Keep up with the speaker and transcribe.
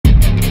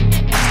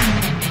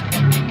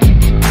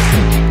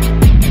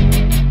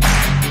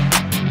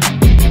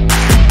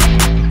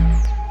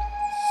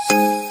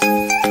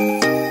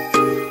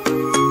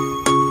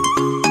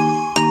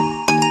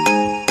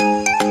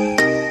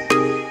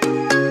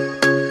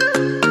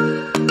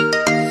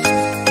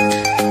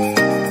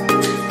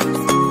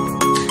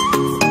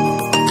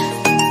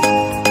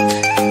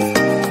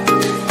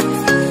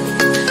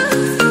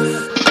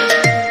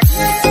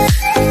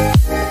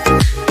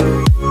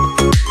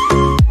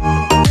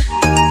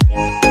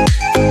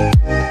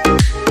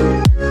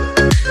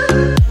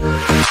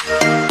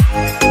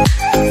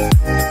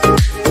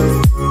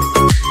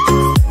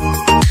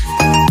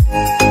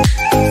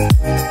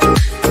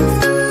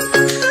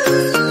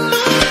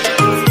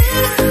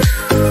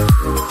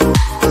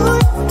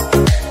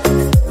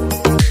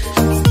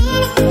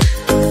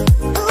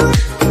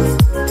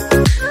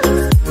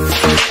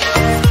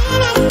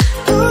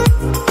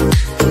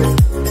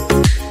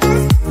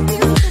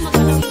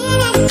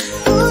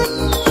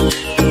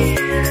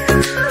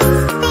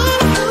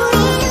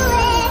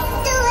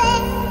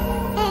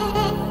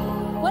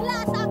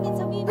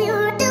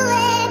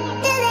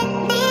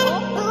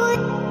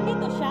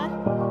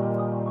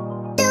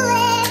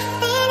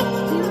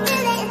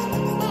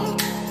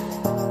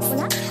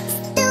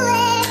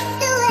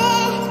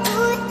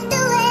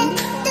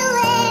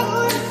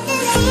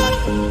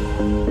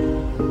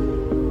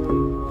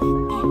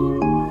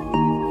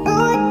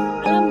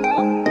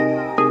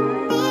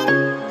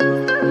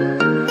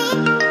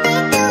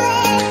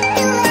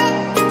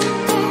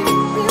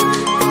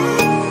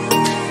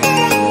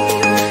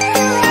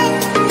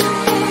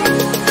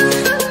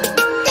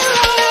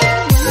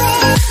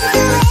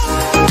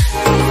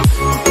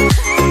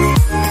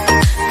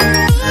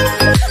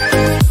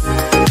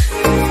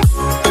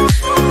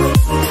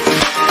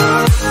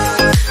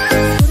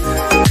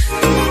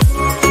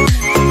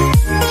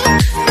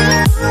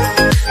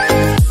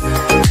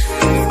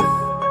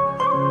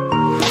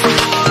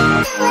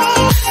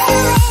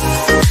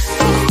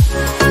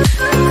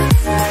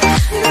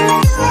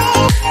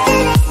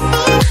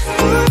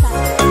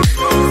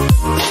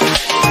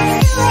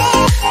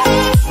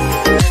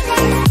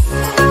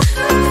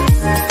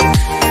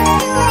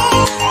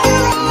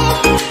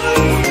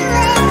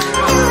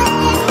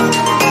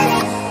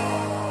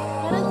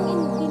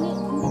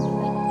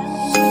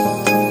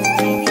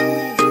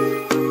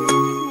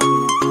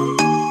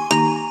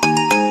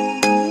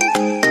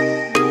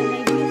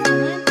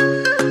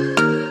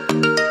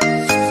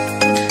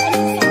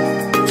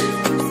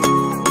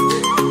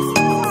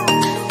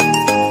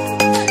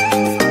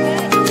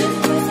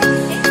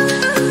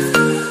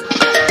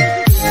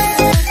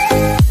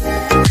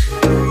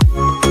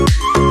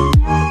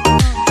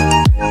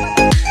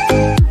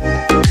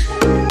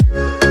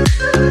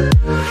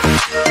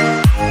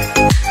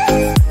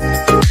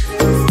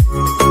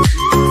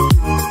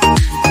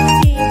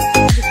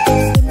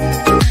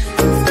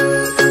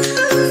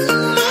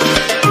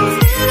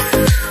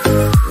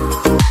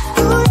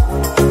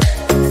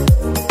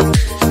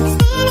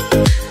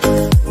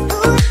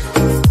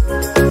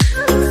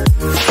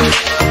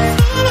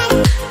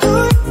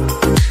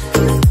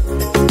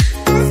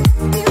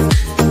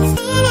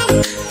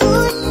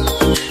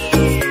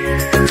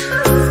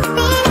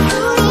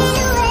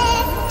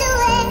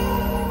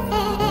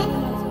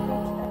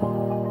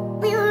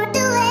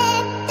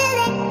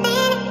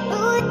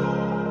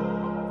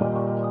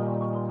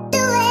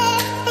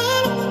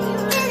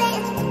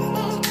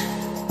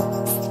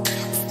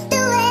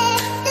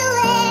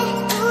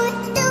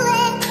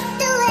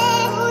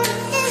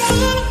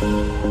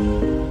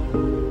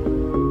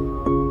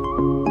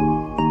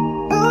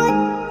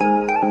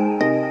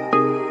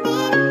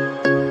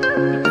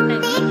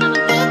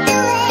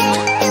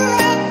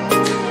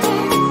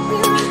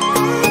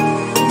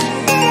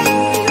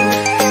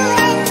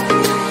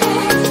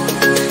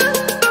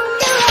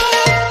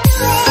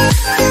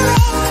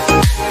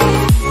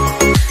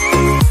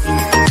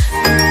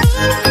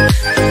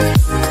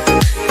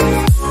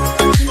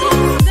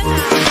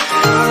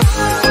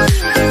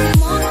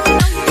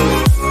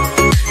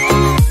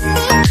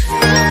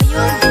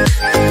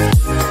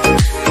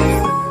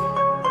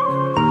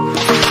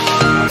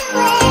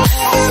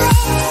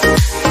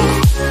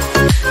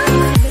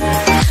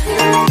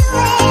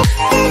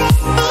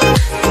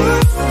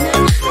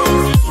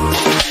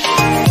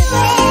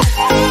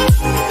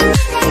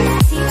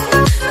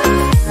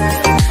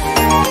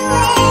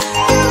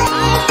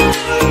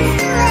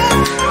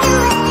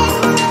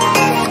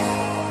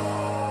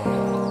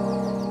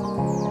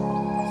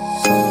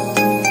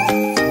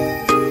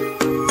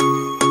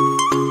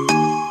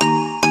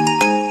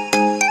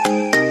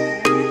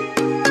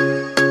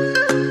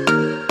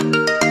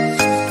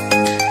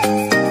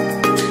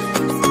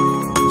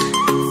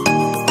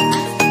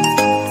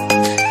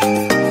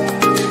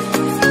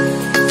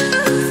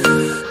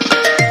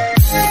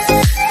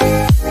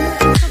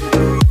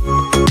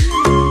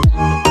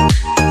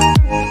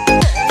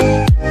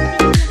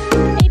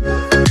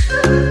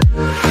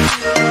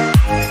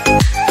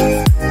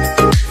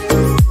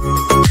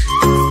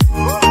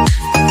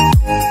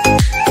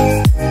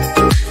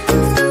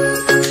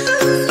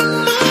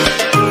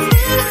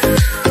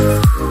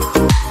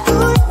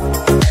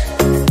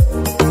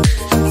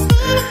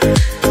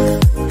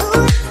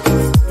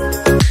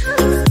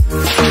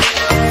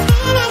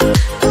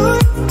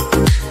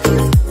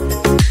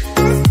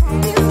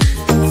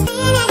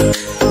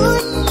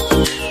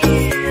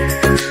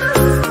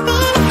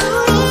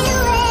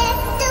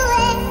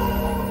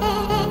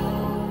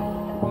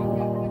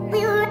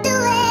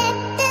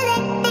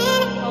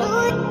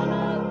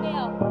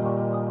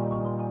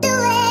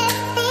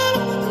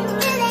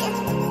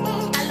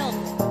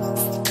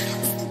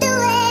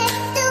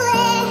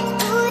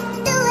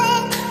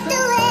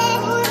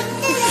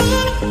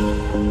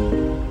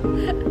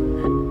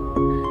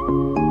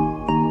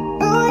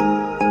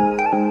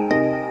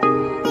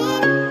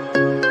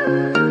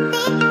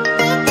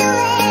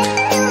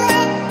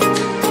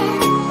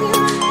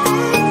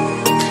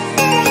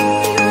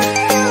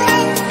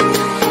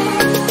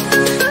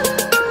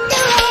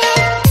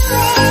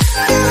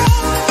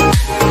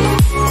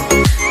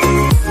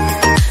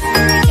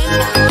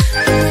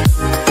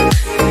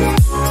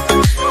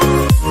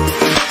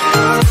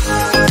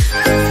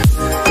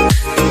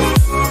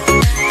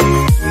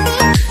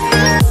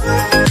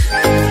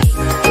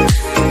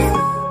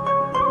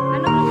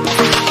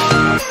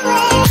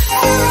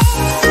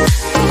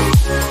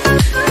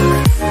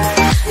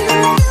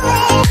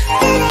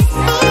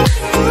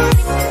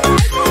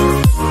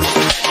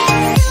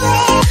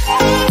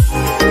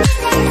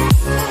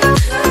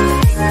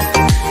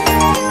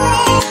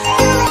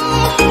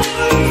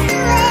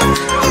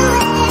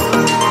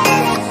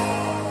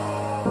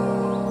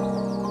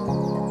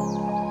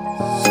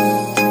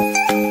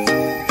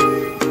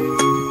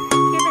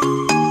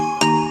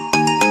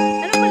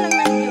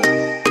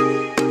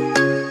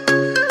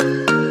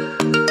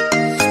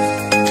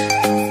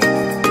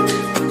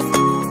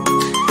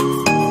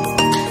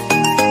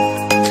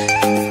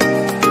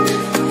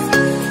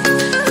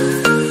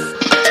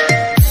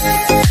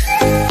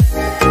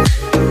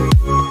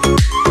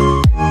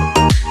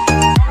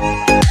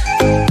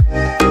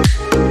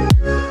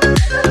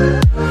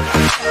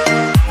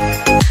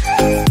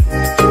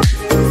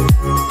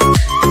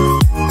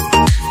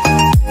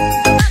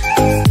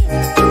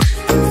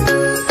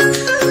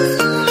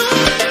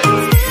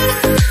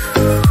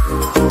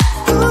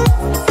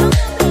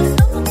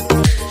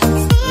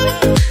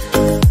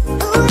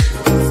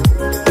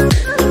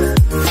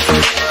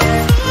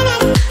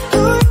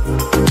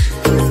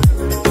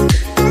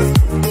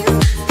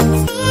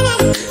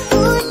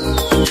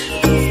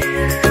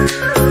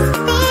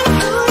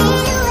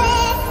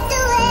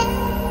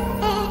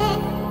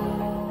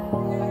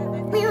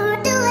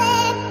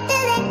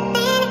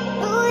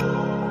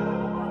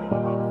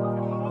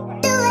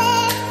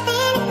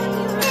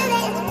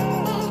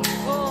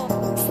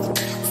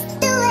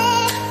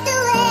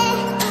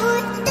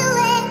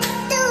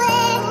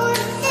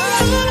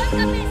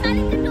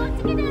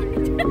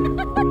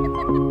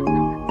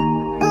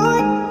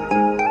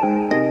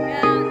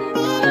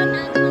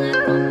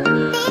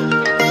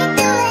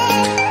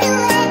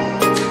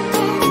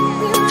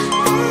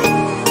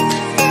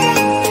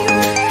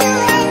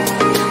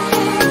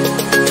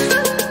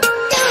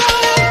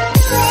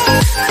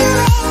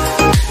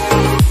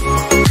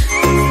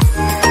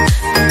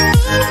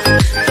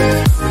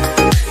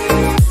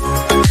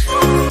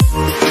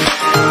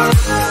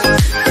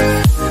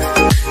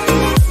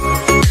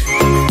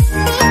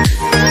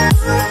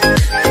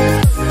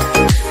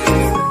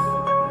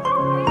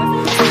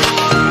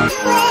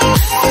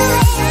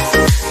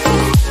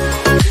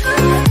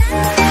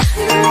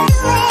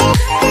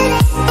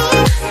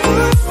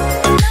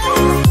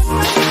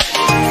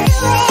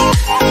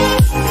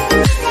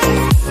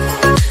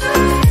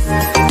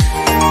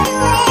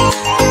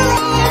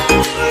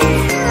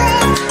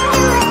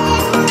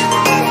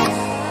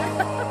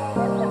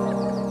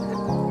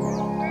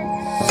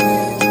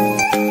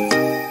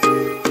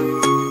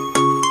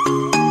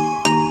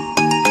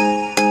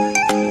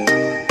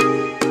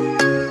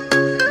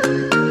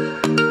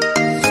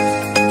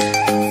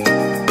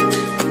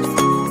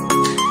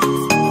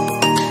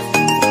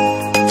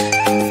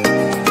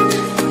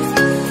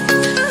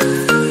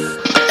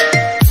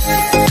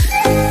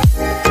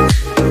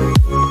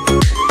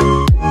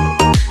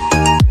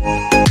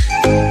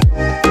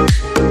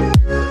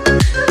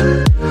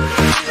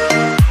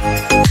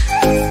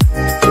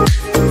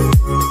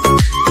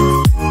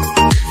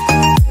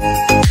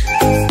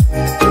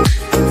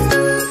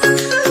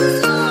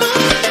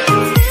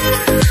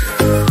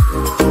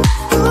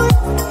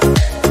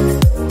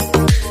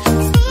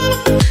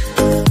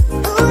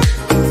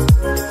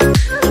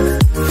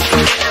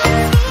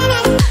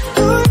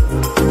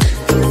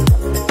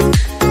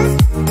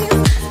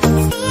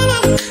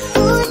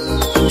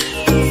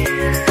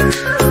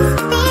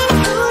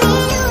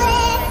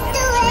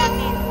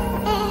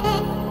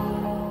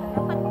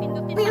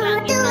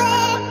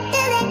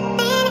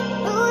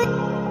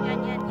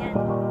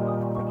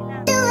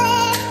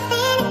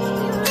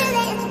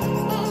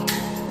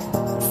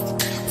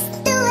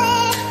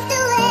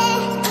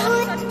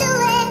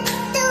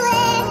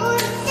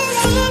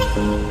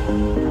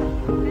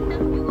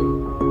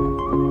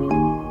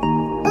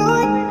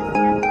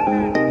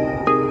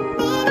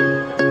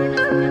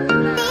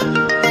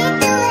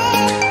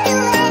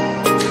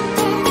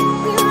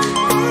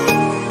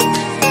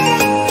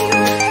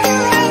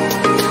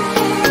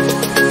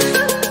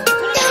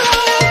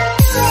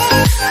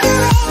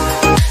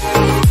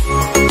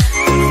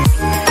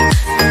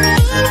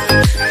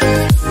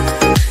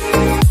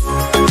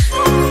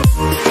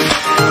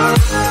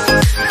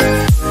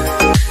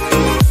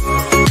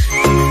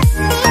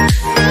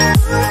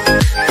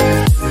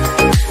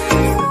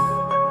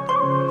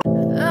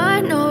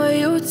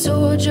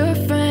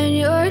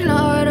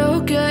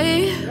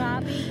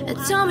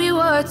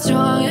what's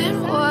wrong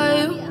and why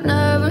you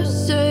never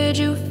said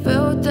you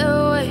felt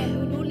that way.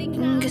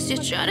 Guess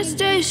you're trying to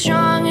stay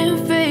strong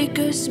and fake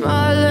a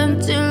smile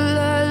until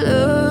I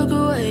look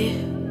away.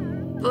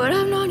 But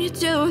I've known you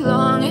too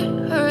long,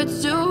 it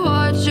hurts to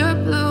watch your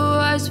blue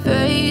eyes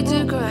fade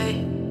to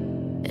gray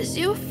as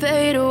you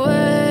fade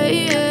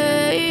away,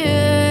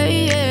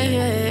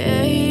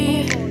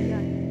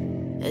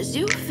 as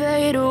you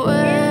fade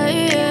away.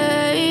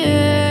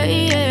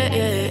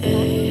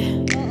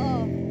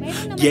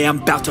 Yeah,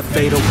 I'm about to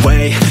fade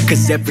away,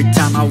 cause every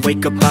time I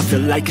wake up I feel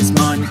like it's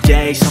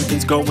Monday.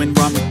 Something's going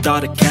wrong with all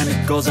the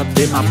chemicals up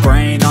in my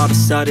brain. All of a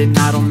sudden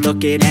I don't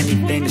look at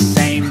anything the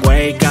same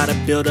way. Gotta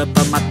build up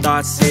of my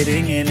thoughts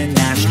sitting in an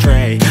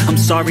ashtray. I'm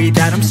sorry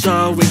that I'm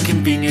so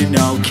inconvenient,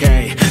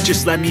 okay.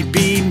 Just let me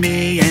be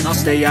me and I'll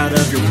stay out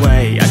of your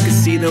way. I can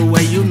see the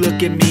way you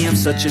look at me, I'm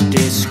such a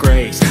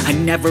disgrace. I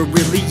never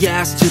really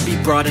asked to be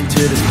brought into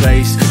this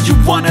place. You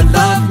wanna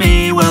love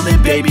me? Well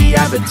then baby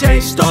I have a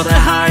taste. All the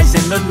highs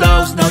and the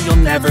lows, no you'll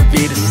never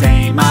be the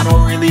same. I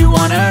don't really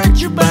wanna hurt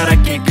you but I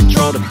can't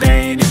control the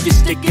pain. If you're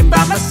sticking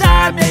by my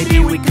side maybe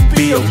we could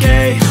be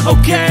okay.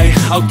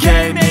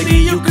 Okay, maybe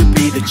you could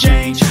be the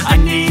change I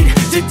need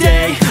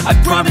today. I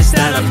promise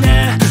that I've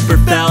never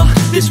felt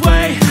this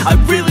way. I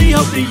really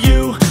hope that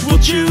you will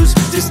choose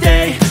to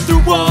stay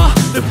through all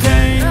the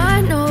pain.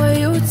 I know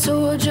you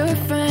told your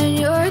friend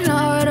you're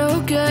not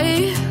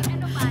okay,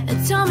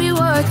 and tell me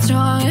what's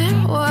wrong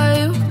and why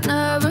you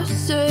never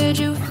said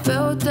you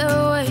felt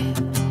that way.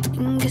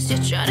 Guess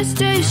you're trying to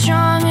stay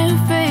strong and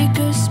fake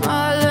a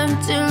smile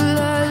until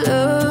I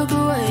look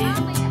away.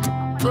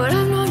 But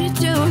I've known you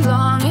too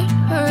long, it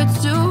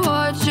hurts to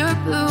watch your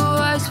blue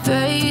eyes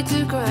fade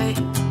to gray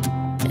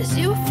as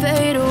you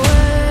fade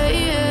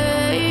away,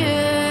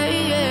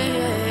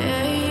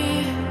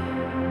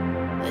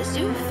 as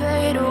you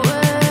fade away,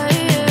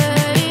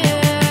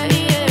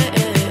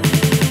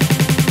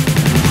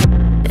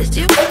 as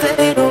you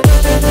fade away.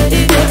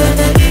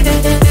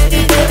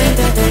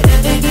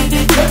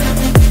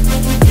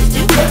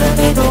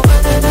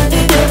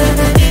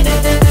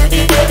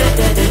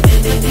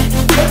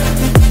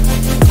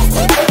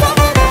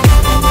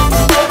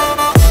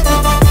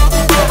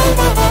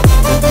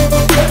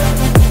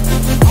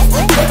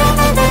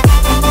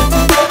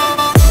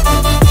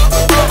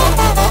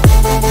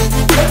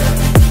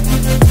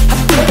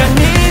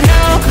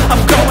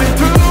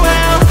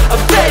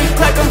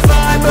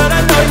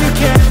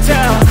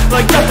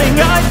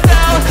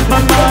 My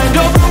mind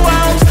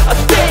overwhelms, I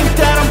think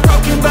that I'm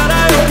broken, but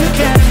I hope you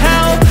can't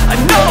help. I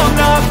know I'm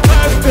not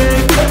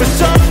perfect, but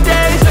some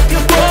days I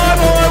feel far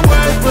more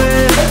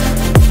worthless.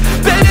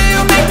 Baby,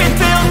 you make me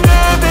feel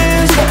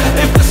nervous.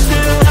 If I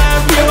still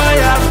have you, I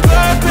have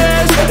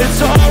purpose.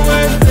 It's all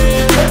worth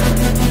it.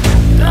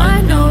 I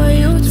know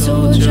you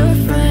told your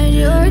friend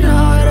you're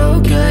not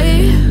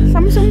okay.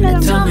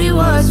 And tell me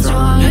what's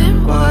wrong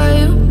and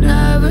why you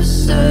never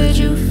said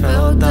you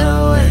felt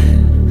that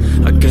way.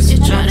 I guess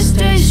You're trying to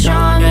stay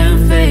strong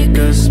and fake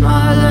a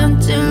smile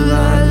until